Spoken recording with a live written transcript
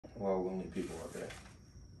Well, lonely people out there.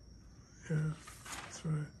 Yeah, that's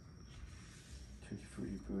right. Tutti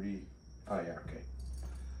Frutti Booty. Oh, yeah, okay.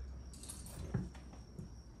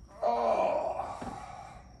 Oh.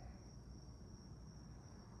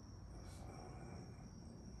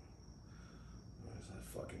 Where's that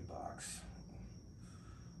fucking box?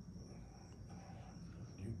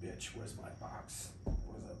 You bitch, where's my box?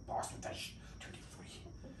 Where's that box with that Tutti Frutti?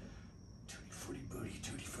 Tutti Frutti Booty,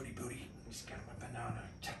 Tutti Frutti Booty. Just got my banana.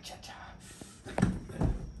 Cha cha cha.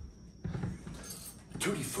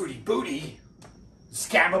 Tutti Frutti Booty.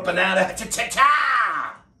 Scab a banana. Cha cha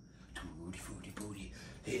cha. Tutti Frutti Booty.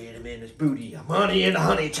 Hit him in his booty. I'm honey and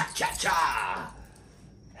honey. Cha cha cha.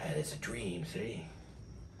 That is a dream, see?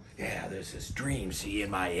 Yeah, there's this dream, see,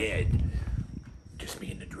 in my head. Just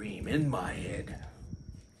me in the dream, in my head.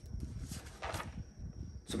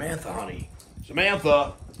 Samantha, honey.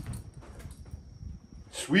 Samantha.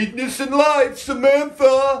 Sweetness and light,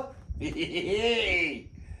 Samantha. There's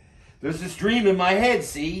this dream in my head,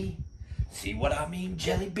 see? See what I mean,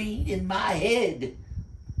 Jelly Bean? In my head.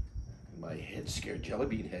 My head scared Jelly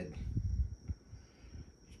Bean head.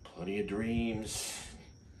 Plenty of dreams.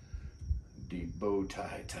 Deep bow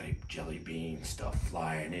tie type Jelly Bean stuff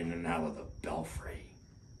flying in and out of the belfry.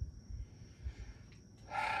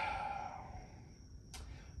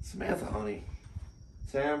 Samantha, honey.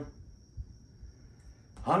 Sam.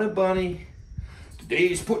 Honey bunny.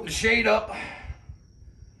 Today's putting the shade up.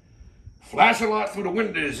 Flash a lot through the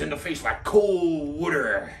windows in the face like cold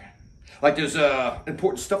water. Like there's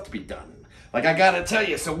important stuff to be done. Like I gotta tell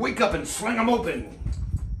you, so wake up and sling them open.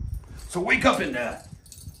 So wake up and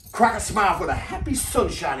crack a smile for the happy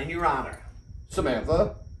sunshine in your honor.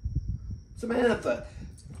 Samantha. Samantha.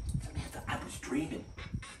 Samantha, I was dreaming.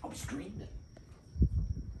 I was dreaming.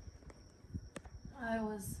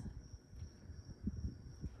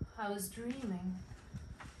 I was dreaming.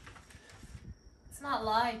 It's not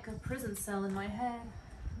like a prison cell in my head.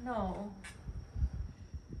 No.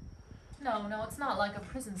 No, it's not like a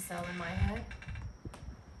prison cell in my head.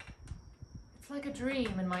 It's like a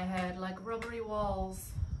dream in my head, like rubbery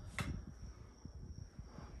walls.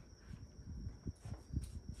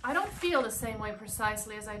 I don't feel the same way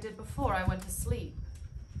precisely as I did before I went to sleep.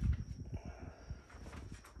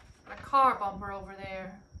 A car bumper over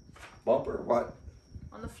there. Bumper? What?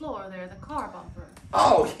 On the floor there, the car bumper.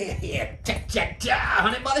 Oh, yeah. Check,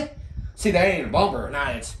 honey buddy. See, that ain't a bumper. Nah,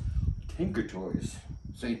 it's Tinker Toys.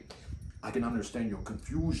 See, I can understand your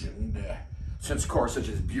confusion. Since cars such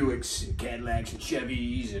as Buicks and Cadillacs and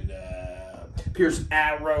Chevys and Pierce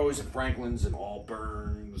Arrows and Franklins and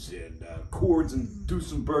Allburns and Cords and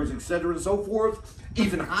Duesenbergs, etc. and so forth,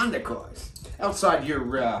 even Honda cars. Outside your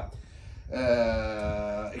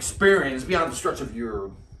experience, beyond the stretch of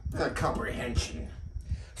your comprehension.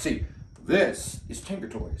 See, this is Tinker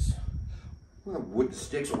Toys. Well, wooden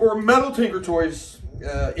sticks or metal Tinker Toys,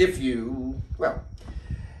 if you, well,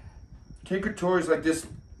 Tinker Toys like this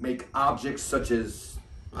make objects such as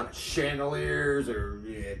chandeliers or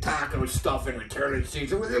taco stuff in returning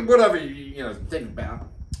seats or whatever you know think about.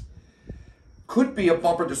 Could be a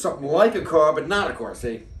bumper to something like a car, but not a car.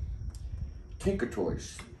 See, Tinker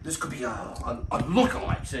Toys. This could be a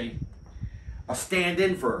look-alike. See, a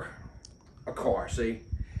stand-in for a car. See,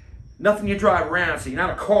 nothing you drive around. See, not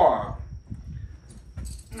a car.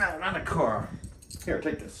 No, not a car. Here,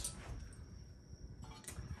 take this.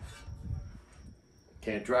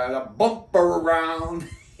 Can't drive that bumper around.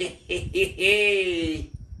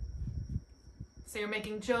 So you're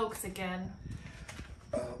making jokes again.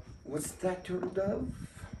 What's that, turtle dove?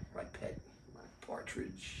 My pet, my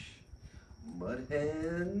partridge, mud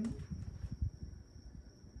hen.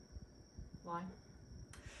 Why?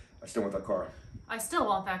 I still want that car. I still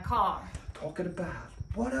want that car. Talking about,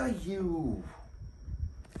 what are you?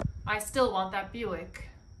 I still want that Buick.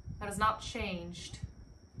 That has not changed.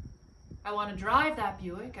 I want to drive that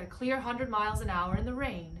Buick at a clear 100 miles an hour in the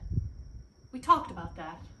rain. We talked about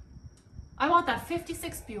that. I want that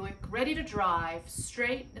 56 Buick ready to drive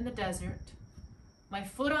straight in the desert. My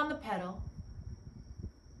foot on the pedal.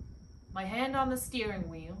 My hand on the steering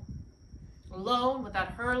wheel. Alone with that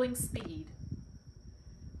hurling speed.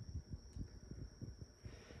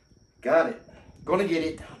 Got it. Gonna get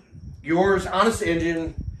it. Yours, honest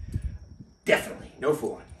engine. Definitely. No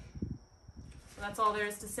fooling. So that's all there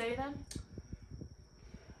is to say then?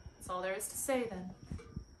 That's all there is to say then.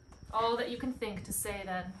 All that you can think to say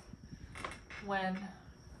then. When...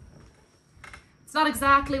 It's not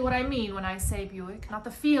exactly what I mean when I say Buick. Not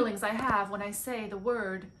the feelings I have when I say the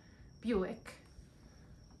word Buick.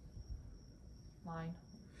 Mine.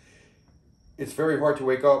 It's very hard to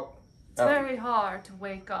wake up It's very hard to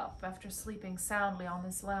wake up after sleeping soundly on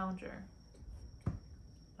this lounger.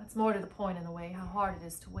 That's more to the point in a way, how hard it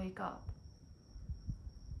is to wake up.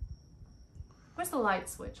 Where's the light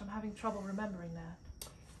switch? I'm having trouble remembering that.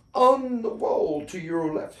 On the wall to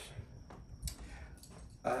your left.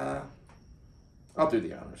 I'll do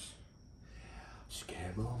the honors.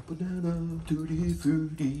 Scam on banana, tutti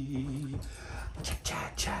frutti, cha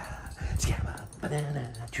cha cha. Scam on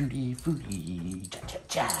banana, tutti frutti, cha cha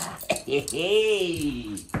cha. Hey,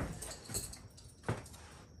 hey.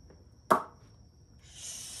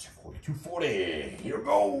 4240. Here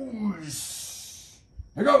goes.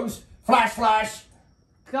 Here goes. Flash, flash.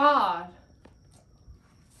 God.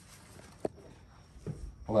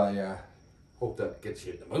 Well, I hope that gets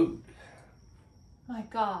you in the mood. My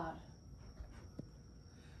God.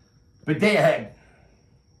 But day ahead.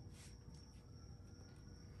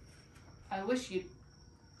 I wish you'd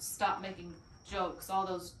stop making jokes. All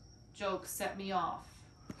those jokes set me off.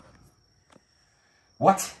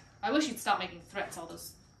 What? I wish you'd stop making threats. All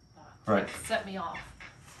those Right. threats set me off.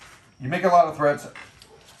 You make a lot of threats.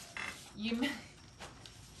 You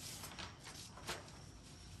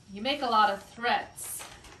make a lot of threats.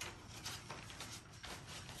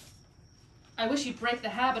 I wish you'd break the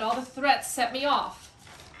habit. All the threats set me off.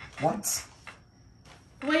 What?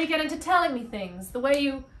 The way you get into telling me things. The way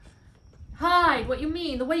you hide what you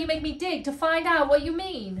mean. The way you make me dig to find out what you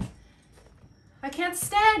mean. I can't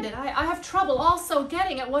stand it. I have trouble also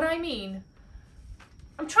getting at what I mean.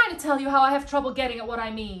 I'm trying to tell you how I have trouble getting at what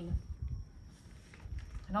I mean.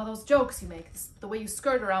 And all those jokes you make, the way you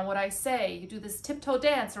skirt around what I say, you do this tiptoe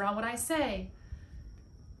dance around what I say.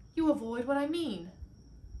 You avoid what I mean.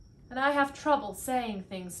 And I have trouble saying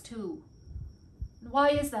things too. And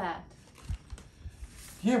why is that?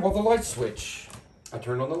 Yeah, well, the light switch. I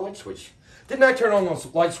turned on the light switch. Didn't I turn on the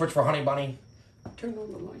light switch for Honey Bunny? I turned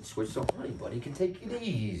on the light switch so Honey Bunny can take it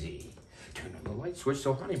easy. Turn on the light switch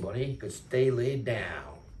so Honey Bunny could stay laid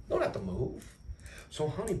down. Don't have to move. So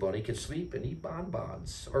Honey Bunny can sleep and eat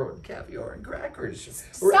bonbons or caviar and crackers.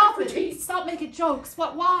 Stop it! Stop making jokes.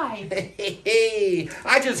 What? Why? Hey,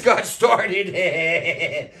 I just got started.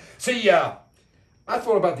 See, I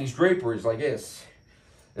thought about these draperies like this.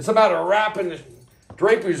 It's about wrapping the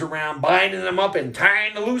draperies around, binding them up, and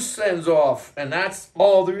tying the loose ends off. And that's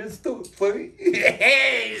all there is to it.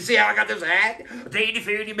 Hey, see how I got this hat? Tutti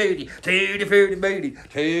frutti booty, tutti frutti booty,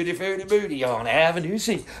 tutti frutti booty on Avenue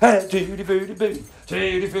C. Tutti frutti booty,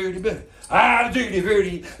 tutti frutti booty.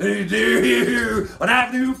 Tutti frutti on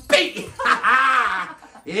Avenue B.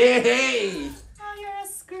 Hey. Oh, you're a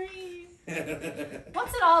scream.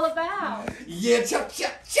 What's it all about? Yeah, cha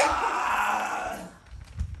cha cha.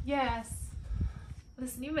 Yes.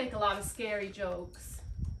 Listen, you make a lot of scary jokes.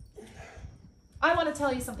 I want to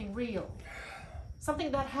tell you something real.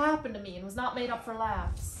 Something that happened to me and was not made up for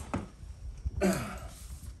laughs.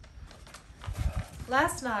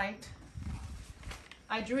 Last night,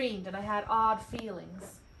 I dreamed and I had odd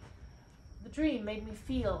feelings. The dream made me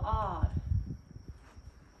feel odd.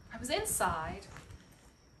 I was inside,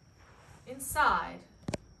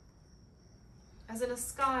 as in a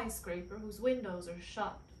skyscraper whose windows are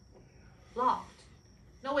shut, locked.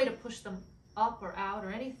 No way to push them up or out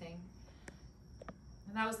or anything.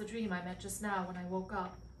 And that was the dream I met just now when I woke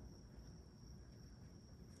up.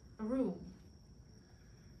 A room.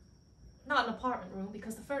 Not an apartment room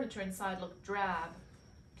because the furniture inside looked drab,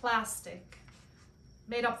 plastic,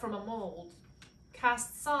 made up from a mold,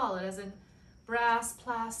 cast solid as in brass,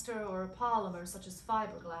 plaster, or polymer such as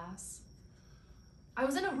fiberglass. I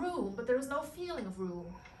was in a room, but there was no feeling of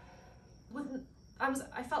room.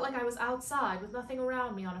 I felt like I was outside with nothing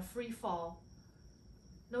around me on a free fall.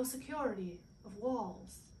 No security of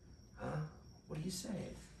walls. Huh? What are you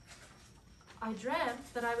saying? I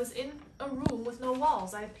dreamt that I was in a room with no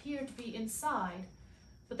walls. I appeared to be inside,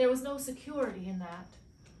 but there was no security in that.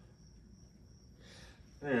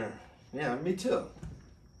 Yeah, me too.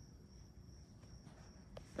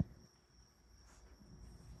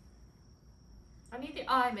 I need the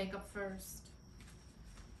eye makeup first.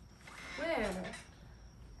 Where?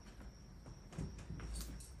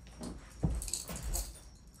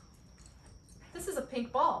 This is a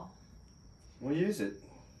pink ball. We'll use it.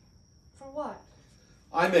 For what?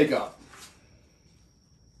 Eye makeup.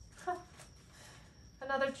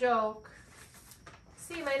 Another joke.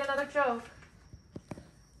 See, you made another joke.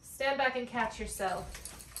 Stand back and catch yourself.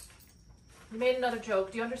 You made another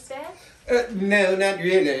joke. Do you understand? No, not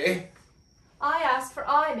really. I asked for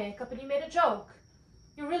eye makeup and you made a joke.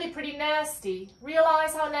 You're really pretty nasty.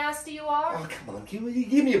 Realize how nasty you are? Oh, come on, give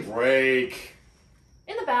me a break.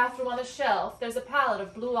 In the bathroom on the shelf, there's a palette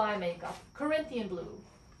of blue eye makeup. Corinthian blue.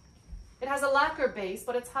 It has a lacquer base,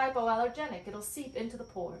 but it's hypoallergenic. It'll seep into the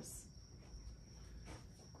pores.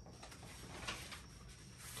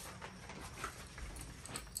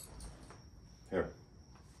 Here.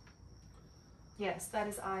 Yes, that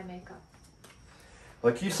is eye makeup.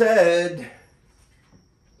 Like you said.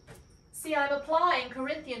 See, I'm applying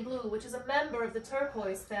Corinthian blue, which is a member of the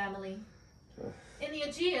turquoise family. In the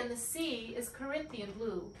Aegean, the sea is Corinthian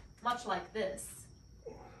blue, much like this.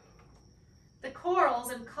 The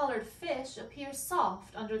corals and colored fish appear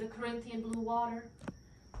soft under the Corinthian blue water.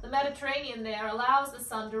 The Mediterranean there allows the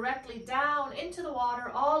sun directly down into the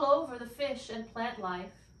water all over the fish and plant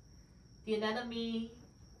life. The anemone,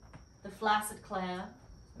 the flaccid clam,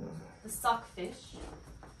 the suckfish.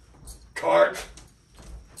 Cart.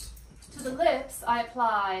 To the lips, I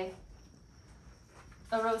apply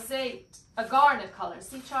a roseate, a garnet color.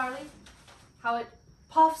 See, Charlie? How it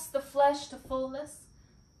puffs the flesh to fullness.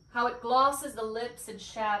 How it glosses the lips in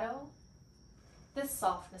shadow. This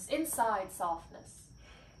softness, inside softness.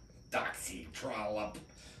 Doxy trollop.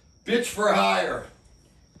 Bitch for hire.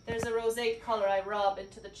 There's a roseate color I rub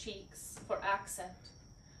into the cheeks for accent,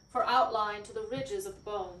 for outline to the ridges of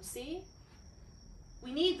bone. See?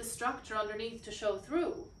 We need the structure underneath to show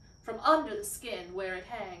through, from under the skin where it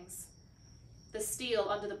hangs. The steel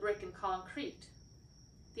under the brick and concrete.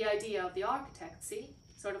 The idea of the architect, see?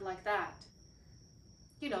 Sort of like that.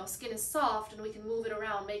 You know, skin is soft and we can move it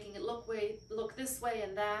around, making it look this way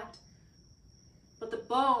and that. But the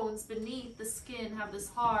bones beneath the skin have this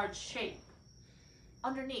hard shape.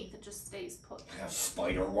 Underneath, it just stays put.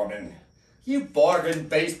 Spider woman. You bargain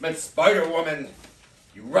basement spider woman.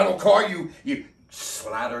 You rental car, you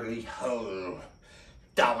slatterly hoe.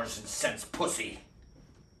 Dollars and cents pussy.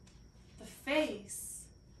 The face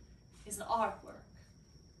is an artwork,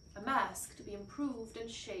 a mask to be improved and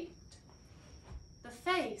shaped. The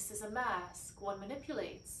face is a mask one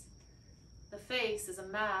manipulates. The face is a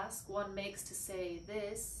mask one makes to say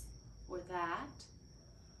this or that.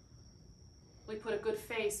 We put a good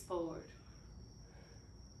face forward.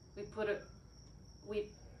 We put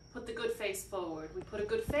the good face forward. We put a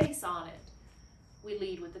good face on it. We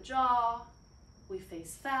lead with the jaw. We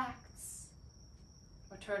face facts.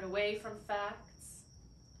 Or turn away from facts.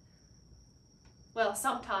 Well,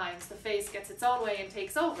 sometimes the face gets its own way and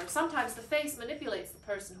takes over. Sometimes the face manipulates the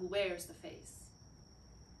person who wears the face.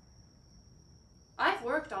 I've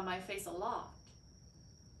worked on my face a lot.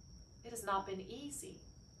 It has not been easy.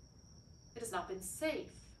 It has not been safe.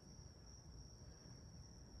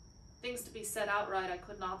 Things to be said outright, I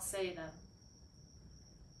could not say them.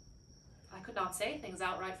 I could not say things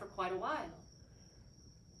outright for quite a while.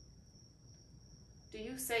 Do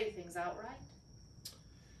you say things outright?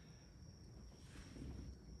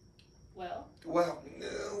 Well? Well,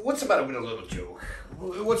 what's the matter with a little joke?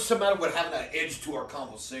 What's the matter with having an edge to our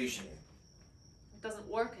conversation? It doesn't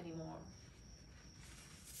work anymore.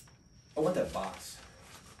 I want that box.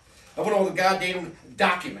 I want all the goddamn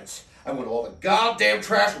documents. I want all the goddamn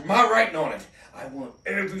trash with my writing on it. I want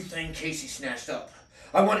everything Casey snatched up.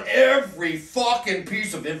 I want every fucking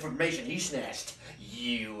piece of information he snatched.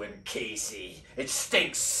 You and Casey. It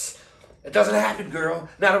stinks. It doesn't happen, girl.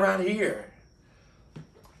 Not around here.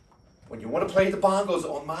 When you want to play the bongos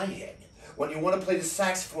on my head, when you want to play the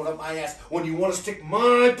saxophone up my ass, when you want to stick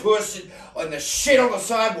my pussy on the shit on the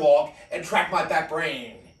sidewalk and track my back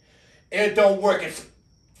brain, it don't work. It's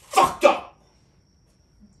fucked up.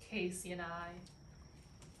 Casey and I.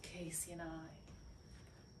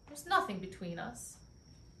 There's nothing between us.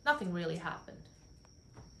 Nothing really happened.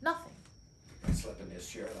 Nothing. I slept in this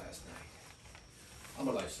chair last night. I'm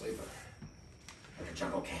a light sleeper. Like a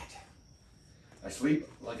jungle cat. I sleep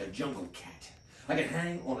like a jungle cat. I can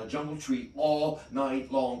hang on a jungle tree all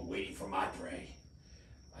night long waiting for my prey.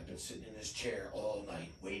 I've been sitting in this chair all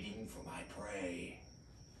night waiting for my prey.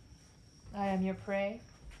 I am your prey.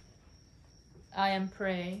 I am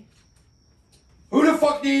prey. Who the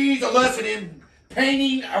fuck needs a lesson in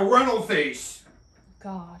painting a rental face?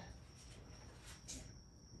 God.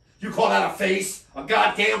 You call that a face? A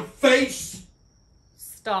goddamn face?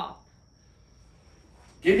 Stop.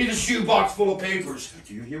 Give me the shoebox full of papers.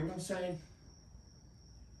 Do you hear what I'm saying?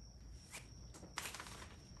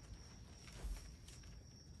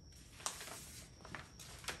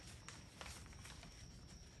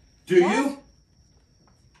 Do What? you?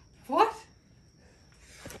 What?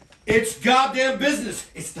 It's goddamn business.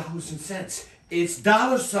 It's dollars and cents. It's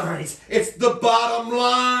dollar signs. It's the bottom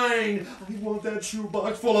line. I want that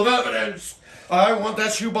shoebox full of evidence. I want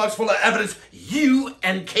that shoebox full of evidence you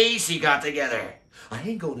and Casey got together. I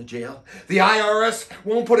ain't going to jail. The IRS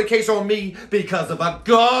won't put a case on me because of a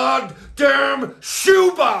goddamn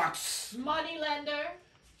shoebox. Moneylender.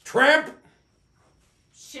 tramp!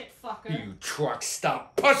 Shit fucker. You truck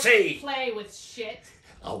stop pussy! Play with shit.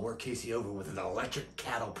 I'll work Casey over with an electric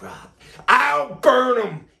cattle prod. I'll burn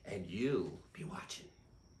him! And you'll be watching.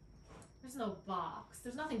 There's no box.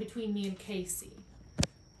 There's nothing between me and Casey.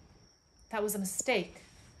 That was a mistake.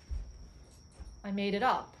 I made it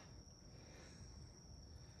up.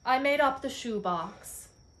 I made up the shoebox.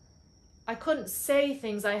 I couldn't say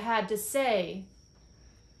things I had to say.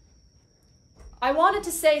 I wanted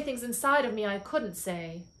to say things inside of me I couldn't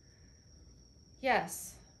say.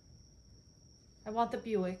 Yes. I want the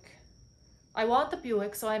Buick. I want the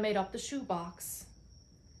Buick, so I made up the shoebox.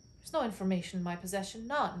 There's no information in my possession,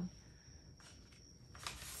 none.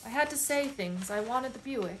 I had to say things. I wanted the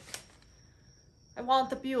Buick. I want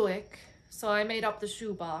the Buick, so I made up the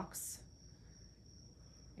shoebox.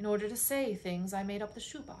 In order to say things, I made up the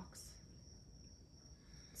shoebox.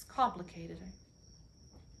 It's complicated.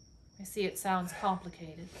 I see it sounds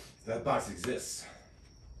complicated. That box exists.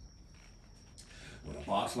 When a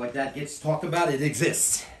box like that gets talked about, it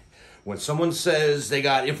exists. When someone says they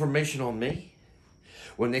got information on me,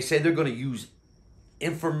 when they say they're going to use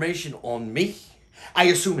information on me, I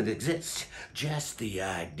assume it exists. Just the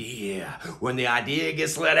idea. When the idea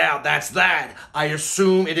gets let out, that's that. I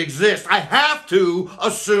assume it exists. I have to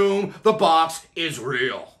assume the box is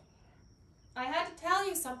real. I had to tell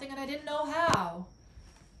you something and I didn't know how.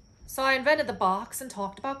 So I invented the box and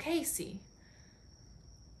talked about Casey.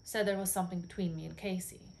 Said there was something between me and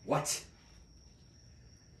Casey. What?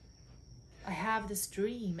 I have this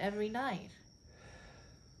dream every night.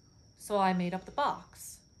 So I made up the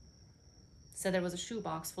box. Said there was a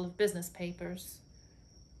shoebox full of business papers.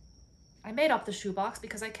 I made up the shoebox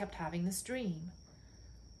because I kept having this dream.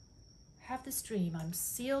 I have this dream. I'm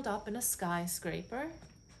sealed up in a skyscraper.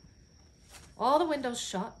 All the windows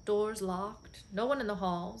shut, doors locked, no one in the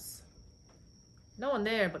halls. No one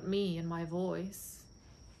there but me and my voice.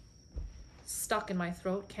 Stuck in my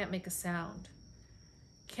throat, can't make a sound.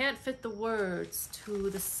 Can't fit the words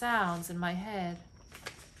to the sounds in my head.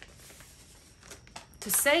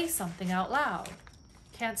 To say something out loud.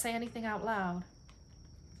 Can't say anything out loud.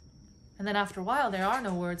 And then after a while, there are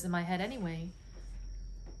no words in my head anyway.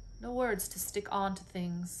 No words to stick on to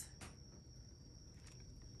things.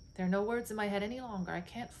 There are no words in my head any longer. I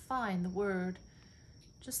can't find the word.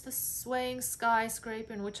 Just the swaying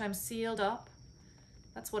skyscraper in which I'm sealed up.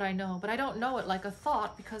 That's what I know. But I don't know it like a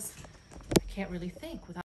thought because I can't really think without